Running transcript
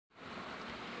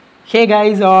Hey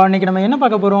guys, இன்னைக்கு நம்ம என்ன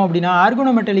பார்க்க போறோம் அப்படினா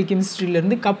ஆர்கானோமெட்டாலிக் கெமிஸ்ட்ரியில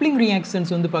இருந்து கப்ளிங் ரியாக்ஷன்ஸ்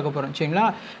வந்து பார்க்க போறோம் சரிங்களா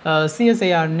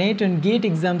CSIR NET and GATE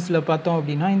எக்ஸாம்ஸ்ல பார்த்தோம்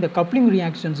அப்படினா இந்த கப்ளிங்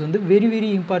ரியாக்ஷன்ஸ் வந்து வெரி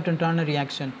இம்பார்ட்டன்ட்டான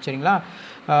ரியாக்ஷன் சரிங்களா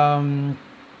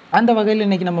அந்த வகையில்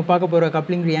இன்னைக்கு நம்ம பார்க்க போற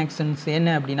கப்ளிங் ரியாக்ஷன்ஸ்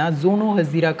என்ன அப்படினா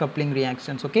Sonogashira கப்ளிங்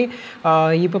ரியாக்ஷன்ஸ் ஓகே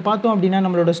இப்போ பார்த்தோம் அப்படினா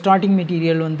நம்மளோட ஸ்டார்டிங்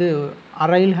மெட்டீரியல் வந்து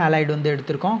அரைல் ஹாலைடு வந்து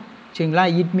எடுத்துர்க்கோம் சரிங்களா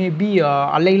இட் மே பி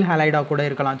அலைல் ஹாலைடா கூட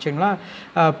இருக்கலாம் சரிங்களா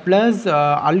ப்ளஸ்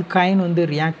அல்கைன் வந்து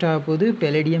ரியாக்ட் ஆக போகுது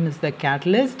பெலடியம் இஸ் த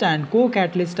கேட்டலிஸ்ட் அண்ட் கோ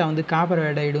கேட்டலிஸ்ட்டாக வந்து காப்பர்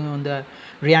ஹைடைடும் வந்து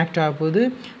ரியாக்ட் ஆக போகுது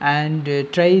and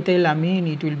ட்ரைத்தைல் Ameen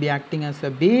it will be acting as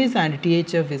a base and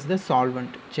THF is the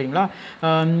solvent சரிங்களா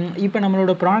இப்போ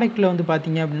நம்மளோட ப்ராடக்ட்டில் வந்து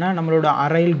பார்த்தீங்க அப்படின்னா நம்மளோட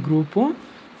அரைல் குரூப்பும்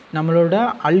நம்மளோட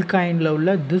அல்கைனில்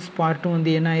உள்ள திஸ் பார்ட்டும்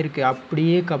வந்து என்ன ஆயிருக்கு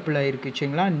அப்படியே கப்புள் ஆயிருக்கு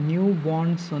சரிங்களா நியூ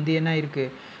பாண்ட்ஸ் வந்து என்ன ஆயிருக்கு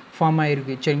ஃபார்ம்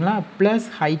ஆயிருக்கு சரிங்களா ப்ளஸ்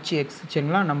HX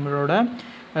சரிங்களா நம்மளோட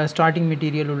ஸ்டார்டிங்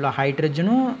மெட்டீரியல் உள்ள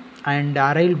ஹைட்ரஜனும் அண்ட்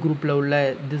அரைல் குரூப்பில் உள்ள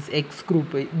this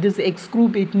X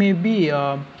group it may be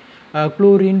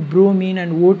chlorine bromine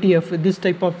and OTF this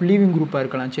type of leaving குரூப்பாக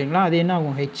இருக்கலாம் சரிங்களா அது என்ன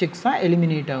ஆகும் HX-ஆக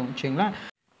எலிமினேட் ஆகும் சரிங்களா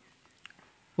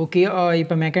ஓகே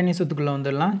இப்போ மெக்கானிசத்துக்குள்ளே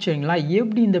வந்துடலாம் சரிங்களா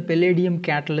எப்படி இந்த பெலேடியம்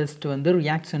கேட்டலிஸ்ட் வந்து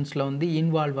ரியாக்ஷன்ஸில் வந்து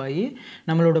இன்வால்வ் ஆகி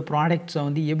நம்மளோட ப்ராடக்ட்ஸை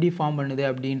வந்து எப்படி ஃபார்ம் பண்ணுது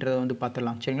அப்படின்றத வந்து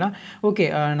பார்த்துடலாம் சரிங்களா ஓகே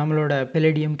நம்மளோட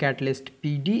palladium catalyst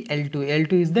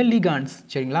L2 is the ligands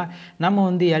சரிங்களா நம்ம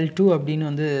வந்து L2 அப்படின்னு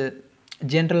வந்து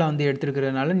ஜென்ரலாக வந்து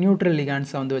எடுத்துருக்கிறதுனால நியூட்ரல்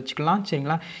லிகான்ஸை வந்து வச்சுக்கலாம்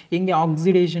சரிங்களா இங்கே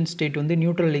ஆக்சிடேஷன் ஸ்டேட் வந்து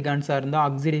நியூட்ரல் லிகான்ஸாக இருந்தால்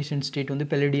ஆக்சிடேஷன் ஸ்டேட் வந்து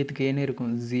பெலேடியத்துக்கு என்ன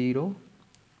இருக்கும் 0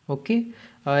 ஓகே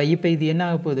இப்போ இது என்ன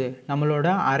ஆக போகுது நம்மளோட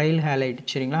அரைல் ஹேலைட்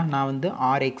சரிங்களா நான் வந்து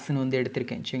RXன்னு வந்து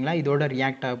எடுத்திருக்கேன் சரிங்களா இதோட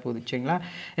ரியாக்ட் ஆக போகுது சரிங்களா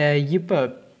இப்போ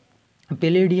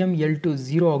பெலேடியம் L2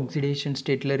 0 ஆக்சிடேஷன்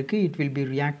ஸ்டேட்டில் இருக்குது it will be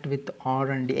react with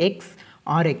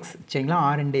RX சரிங்களா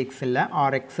R and X இல்லை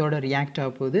RXோட ரியாக்ட்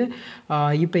ஆக போகுது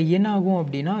இப்போ என்ன ஆகும்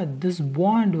அப்படின்னா திஸ்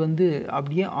பாண்ட் வந்து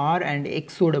அப்படியே R and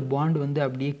Xோட பாண்ட் வந்து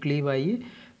அப்படியே க்ளீவ் ஆகி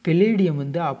பெலேடியம்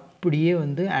வந்து அப்படியே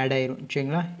வந்து ஆட் ஆயிரும்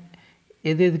சரிங்களா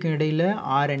எதுக்கு இடையில்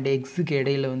R and Xக்கு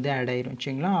இடையில் வந்து ஆட் ஆயிரும்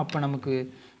சரிங்களா அப்போ நமக்கு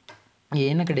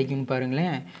என்ன கிடைக்கும்னு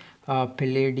பாருங்களேன்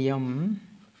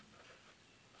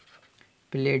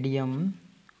பெலேடியம்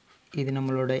இது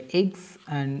நம்மளோட X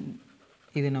அண்ட்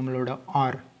இது நம்மளோட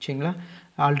R சரிங்களா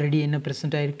ஆல்ரெடி என்ன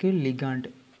ப்ரெசென்ட் ஆகிருக்கு லிகாண்ட்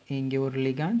இங்கே ஒரு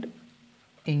லிகாண்ட்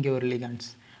இங்கே ஒரு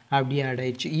லிகாண்ட்ஸ் அப்படியே ஆட்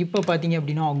ஆயிடுச்சு இப்போ பார்த்தீங்க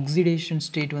அப்படின்னா ஆக்சிடேஷன்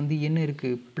ஸ்டேட் வந்து என்ன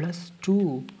இருக்குது +2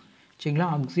 சரிங்களா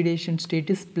ஆக்சிடேஷன் ஸ்டேட்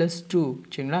இஸ் +2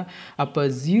 சரிங்களா அப்போ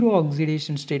 0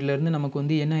 ஆக்சிடேஷன் ஸ்டேட்லேருந்து நமக்கு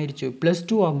வந்து என்ன ஆயிடுச்சு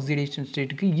 +2 ஆக்சிடேஷன்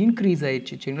ஸ்டேட்டுக்கு இன்க்ரீஸ்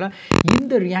ஆயிடுச்சு சரிங்களா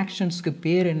இந்த ரியாக்ஷன்ஸ்க்கு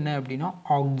பேர் என்ன அப்படின்னா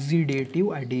ஆக்சிடேட்டிவ்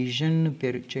அடிஷன்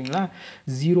பேர் சரிங்களா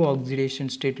 0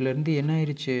 ஆக்சிடேஷன் ஸ்டேட்லேருந்து என்ன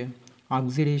ஆயிடுச்சு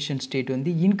ஆக்சிடேஷன் ஸ்டேட்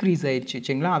வந்து இன்க்ரீஸ் ஆயிடுச்சு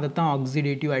சரிங்களா அதை தான்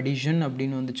ஆக்சிடேட்டிவ் அடிஷன்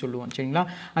அப்படின்னு வந்து சொல்லுவோம் சரிங்களா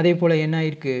அதே போல் என்ன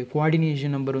ஆயிருக்கு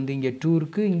கோஆர்டினேஷன் நம்பர் வந்து இங்கே 2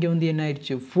 இருக்குது இங்கே வந்து என்ன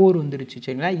ஆயிடுச்சு 4 வந்துருச்சு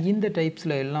சரிங்களா இந்த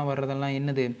டைப்ஸில் எல்லாம் வர்றதெல்லாம்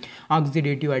என்னது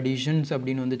ஆக்சிடேட்டிவ் அடிஷன்ஸ்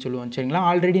அப்படின்னு வந்து சொல்லுவோம் சரிங்களா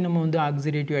ஆல்ரெடி நம்ம வந்து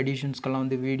ஆக்சிடேட்டிவ் அடிஷன்ஸ்க்கெல்லாம்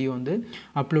வந்து வீடியோ வந்து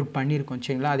அப்லோட் பண்ணியிருக்கோம்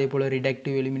சரிங்களா அதே போல்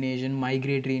ரிடக்டிவ் எலிமினேஷன்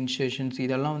மைக்ரேட்டரி இன்சர்ஷன்ஸ்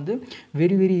இதெல்லாம் வந்து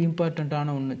வெரி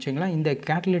இம்பார்ட்டண்ட்டான ஒன்று சரிங்களா இந்த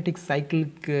கேட்டலிட்டிக்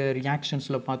சைக்கிளுக்கு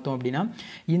ரியாக்ஷன்ஸில் பார்த்தோம் அப்படின்னா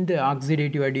இந்த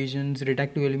ஆக்சிடேட்டிவ் அடிஷன்ஸ்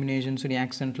ரிடக்டிவ் எலிமினேஷன்ஸ்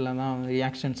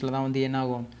ரியாக்ஷன்ஸில் தான் வந்து என்ன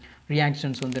ஆகும்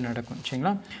ரியாக்ஷன்ஸ் வந்து நடக்கும்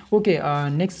சரிங்களா ஓகே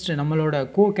நெக்ஸ்ட் நம்மளோட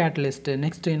கோ கேட்டலிஸ்ட்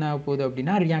நெக்ஸ்ட் என்ன ஆக போகுது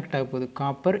அப்படின்னா ரியாக்ட் ஆக போகுது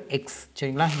காப்பர் X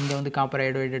சரிங்களா இங்கே வந்து காப்பர்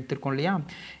அயோடைடு எடுத்துருக்கோம் இல்லையா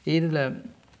இதில்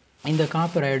இந்த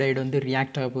காப்பர் அயோடைடு வந்து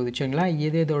ரியாக்ட் ஆக போகுது சரிங்களா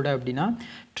இதோட அப்படின்னா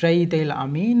ட்ரைத்தைல்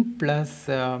அமீன் ப்ளஸ்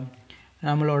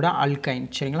நம்மளோட அல்கைன்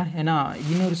சரிங்களா ஏன்னா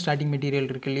இன்னொரு ஸ்டார்டிங் மெட்டீரியல்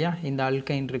இருக்குது இல்லையா இந்த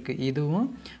அல்கைன் இருக்குது இதுவும்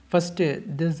ஃபஸ்ட்டு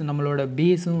திஸ் நம்மளோட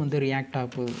பேஸும் வந்து ரியாக்ட் ஆக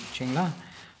போகுது சரிங்களா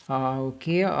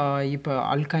ஓகே இப்போ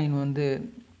அல்கைன் வந்து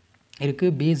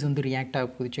இருக்குது பேஸ் வந்து ரியாக்ட் ஆக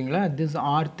போகுது சரிங்களா திஸ்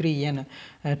R3N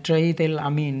ட்ரைத்தைல்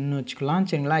அமீன்னு வச்சுக்கலாம்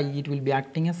சரிங்களா it will be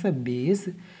acting as a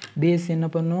base என்ன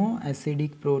பண்ணும்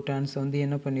அசிடிக் ப்ரோட்டான்ஸ் வந்து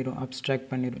என்ன பண்ணிடும் அப்ஸ்ட்ராக்ட்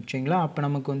பண்ணிடும் சரிங்களா அப்போ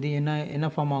நமக்கு வந்து என்ன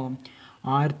ஃபார்ம் ஆகும்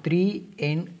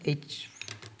R3NH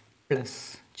ப்ளஸ்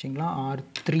சரிங்களா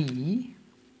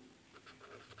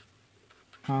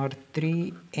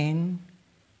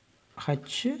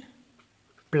R3NH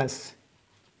ப்ளஸ்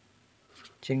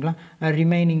சரிங்களா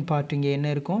ரிமைனிங் பார்ட் இங்கே என்ன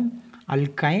இருக்கும்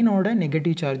அல்கைனோட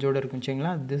நெகட்டிவ் சார்ஜோடு இருக்கும்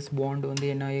சரிங்களா திஸ் பாண்ட் வந்து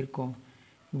என்ன ஆகிருக்கும்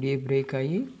இப்படியே பிரேக்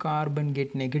ஆகி கார்பன்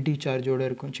கேட் நெகட்டிவ் சார்ஜோடு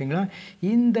இருக்கும் சரிங்களா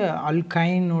இந்த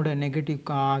அல்கைனோட நெகட்டிவ்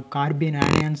கார்பன்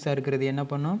ஆனியான்ஸாக இருக்கிறது என்ன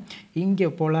பண்ணும் இங்கே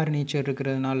போலார் நேச்சர்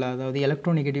இருக்கிறதுனால அதாவது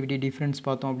எலக்ட்ரோநெகட்டிவிட்டி டிஃப்ரென்ஸ்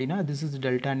பார்த்தோம் அப்படின்னா this is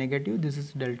delta negative this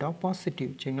is delta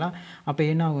positive சரிங்களா அப்போ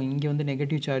என்ன ஆகும் இங்கே வந்து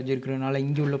நெகட்டிவ் சார்ஜ் இருக்கிறதுனால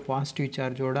இங்கே உள்ள பாசிட்டிவ்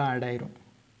சார்ஜோடு ஆட் ஆயிரும்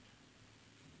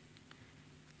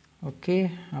ஓகே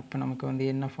அப்போ நமக்கு வந்து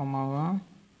என்ன ஃபார்ம் ஆகும்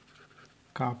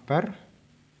copper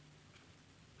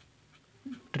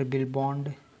triple bond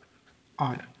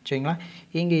R சரிங்களா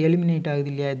இங்கே எலிமினேட் ஆகுது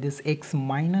இல்லையா this x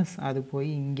மைனஸ் அது போய்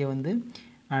இங்கே வந்து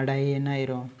ஆட் ஆகி என்ன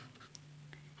ஆயிரும்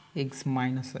x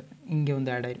மைனஸ் இங்கே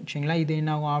வந்து ஆட் ஆயிரும் சரிங்களா இது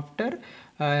என்ன ஆகும் ஆஃப்டர்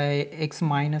x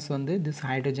மைனஸ் வந்து this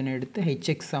ஹைட்ரஜன் எடுத்து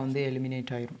hx வந்து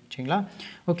எலிமினேட் ஆயிரும் சரிங்களா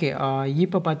ஓகே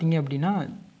இப்போ பார்த்தீங்க அப்படின்னா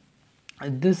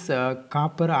this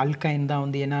copper alkyne தான்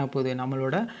வந்து என்ன ஆக போகுது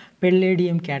நம்மளோட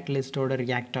பெல்லேடியம் கேட்டலிஸ்டோட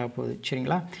ரியாக்ட் ஆக போகுது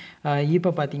சரிங்களா இப்போ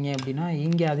பார்த்தீங்க அப்படின்னா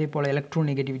இங்கே அதே போல்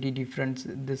electronegativity difference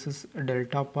this is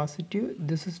delta positive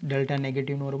this is delta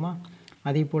negative வருமா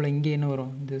அதே போல் இங்கே என்ன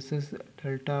வரும் this is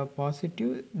delta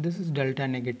positive this is delta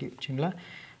negative சரிங்களா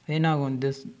என்ன ஆகும்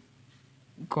this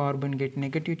carbon get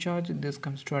negative charge this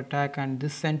comes to attack and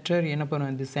this center என்ன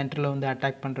பண்ணும் this centerல வந்து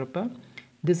அட்டாக் பண்ணுறப்ப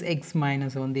this x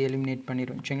minus வந்து eliminate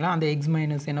பண்ணிரும் சரிங்களா அந்த x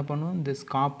minus என்ன பண்ணும் this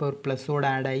copper plus ஓட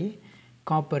ஆட் ஆகி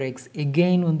copper x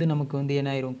again வந்து நமக்கு வந்து என்ன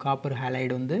ஆயிரும் copper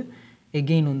halide வந்து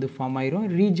again வந்து ஃபார்ம் ஆயிரும்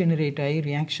ரீஜெனரேட் ஆகி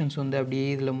ரியாக்ஷன்ஸ் வந்து அப்படியே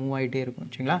இதில் மூவ் ஆகிட்டே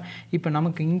இருக்கும் சரிங்களா இப்போ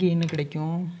நமக்கு இங்கே என்ன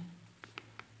கிடைக்கும்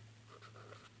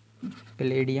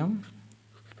palladium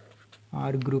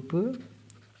R group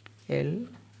L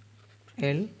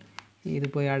L இது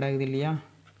போய் ஆட் ஆகுது இல்லையா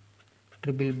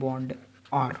ட்ரிபிள் பாண்ட்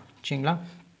R சரிங்களா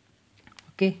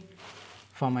ஓகே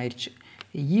ஃபார்ம் ஆயிடுச்சு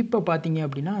இப்போ பார்த்தீங்க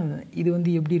அப்படின்னா இது வந்து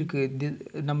எப்படி இருக்குது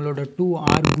நம்மளோட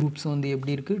 2R குரூப்ஸ் வந்து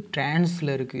எப்படி இருக்குது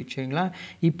ட்ரான்ஸில் இருக்குது சரிங்களா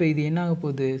இப்போ இது என்ன ஆக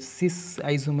போகுது சிஸ்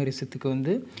ஐசோமரிசத்துக்கு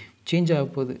வந்து சேஞ்ச் ஆக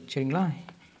போகுது சரிங்களா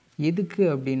எதுக்கு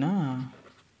அப்படின்னா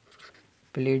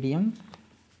palladium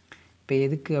இப்போ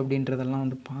எதுக்கு அப்படின்றதெல்லாம்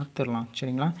வந்து பார்த்துடலாம்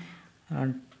சரிங்களா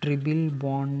ட்ரிபிள்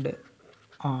பாண்ட்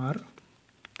R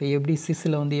இப்போ எப்படி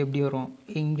சிஸ்ஸில் வந்து எப்படி வரும்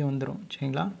இங்கே வந்துடும்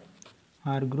சரிங்களா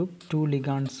R group 2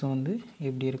 ligands வந்து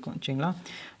எப்படி இருக்கும் சரிங்களா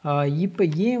இப்போ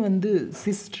ஏன் வந்து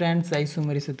சிஸ் ட்ரான்ஸ்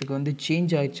ஐசோமரிசத்துக்கு வந்து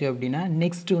சேஞ்ச் ஆச்சு அப்படின்னா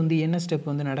நெக்ஸ்ட் வந்து என்ன ஸ்டெப்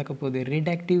வந்து நடக்க போகுது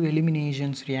ரிடக்டிவ்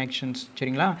எலிமினேஷன்ஸ் ரியாக்ஷன்ஸ்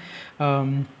சரிங்களா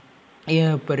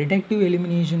இப்போ ரிடக்டிவ்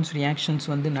எலிமினேஷன்ஸ் ரியாக்ஷன்ஸ்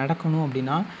வந்து நடக்கணும்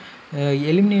அப்படின்னா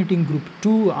எலிமினேட்டிங் குரூப்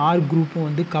 2R குரூப்பும்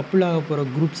வந்து கப்புள் ஆக போகிற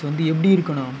குரூப்ஸ் வந்து எப்படி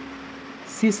இருக்கணும்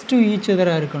சிஸ் டு ஈச்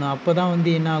அதராக இருக்கணும் அப்போ தான்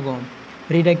வந்து என்ன ஆகும்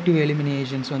ரிடக்டிவ்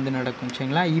எலிமினேஷன்ஸ் வந்து நடக்கும்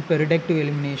சரிங்களா இப்போ ரிடக்டிவ்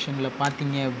எலிமினேஷனில்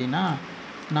பார்த்தீங்க அப்படின்னா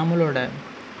நம்மளோட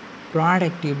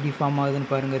ப்ராடக்ட் எப்படி ஃபார்ம் ஆகுதுன்னு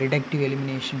பாருங்கள் ரிடக்டிவ்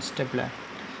எலிமினேஷன் ஸ்டெப்பில்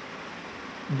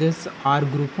திஸ்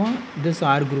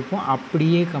ஆர் குரூப்பும்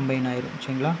அப்படியே கம்பைன் ஆயிரும்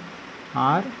சரிங்களா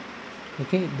R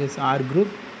okay this or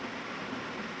group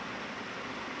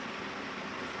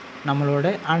நம்மளோட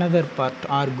அனதர் பார்ட்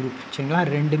ஆர் குரூப் சரிங்களா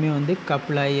ரெண்டுமே வந்து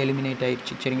கப்புள் ஆகி எலிமினேட்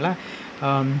ஆயிடுச்சு சரிங்களா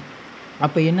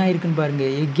அப்போ என்ன ஆயிருக்குன்னு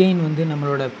பாருங்கள் எகெயின் வந்து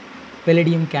நம்மளோட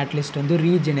பெல்லடியம் கேட்டலிஸ்ட் வந்து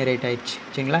ரீஜெனரேட் ஆயிடுச்சு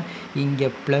சரிங்களா இங்கே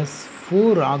 +2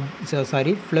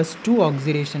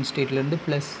 ஆக்சிடேஷன் ஸ்டேட்லேருந்து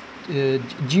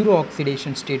 +0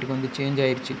 ஆக்சிடேஷன் ஸ்டேட்டுக்கு வந்து சேஞ்ச்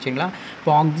ஆயிடுச்சு சரிங்களா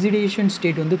இப்போ ஆக்சிடேஷன்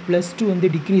ஸ்டேட் வந்து +2 வந்து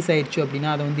டிக்ரீஸ் ஆயிடுச்சு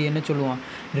அப்படின்னா அதை வந்து என்ன சொல்லுவோம்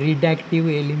ரிடக்டிவ்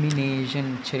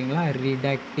எலிமினேஷன் சரிங்களா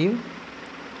ரிடக்டிவ்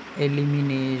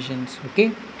எலிமினேஷன்ஸ் ஓகே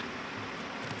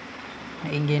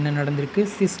இங்கே என்ன நடந்திருக்கு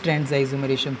சிஸ் ட்ரான்ஸ்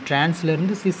ஐசோமரேஷன்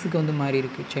ட்ரான்ஸ்லேருந்து சிஸ்ஸுக்கு வந்து மாறி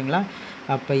இருக்குது சரிங்களா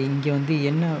அப்போ இங்கே வந்து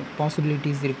என்ன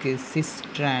பாசிபிலிட்டிஸ் இருக்குது சிஸ்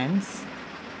ட்ரான்ஸ்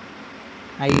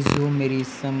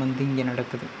ஐசோமெரிசம் வந்து இங்கே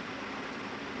நடக்குது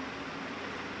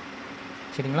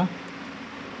சரிங்களா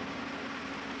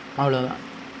அவ்வளோதான்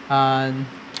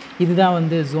இதுதான்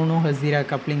வந்து சோனோகஷிரா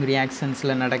கப்ளிங்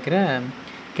ரியாக்ஷன்ஸில் நடக்கிற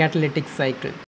கேட்டலிட்டிக் சைக்கிள்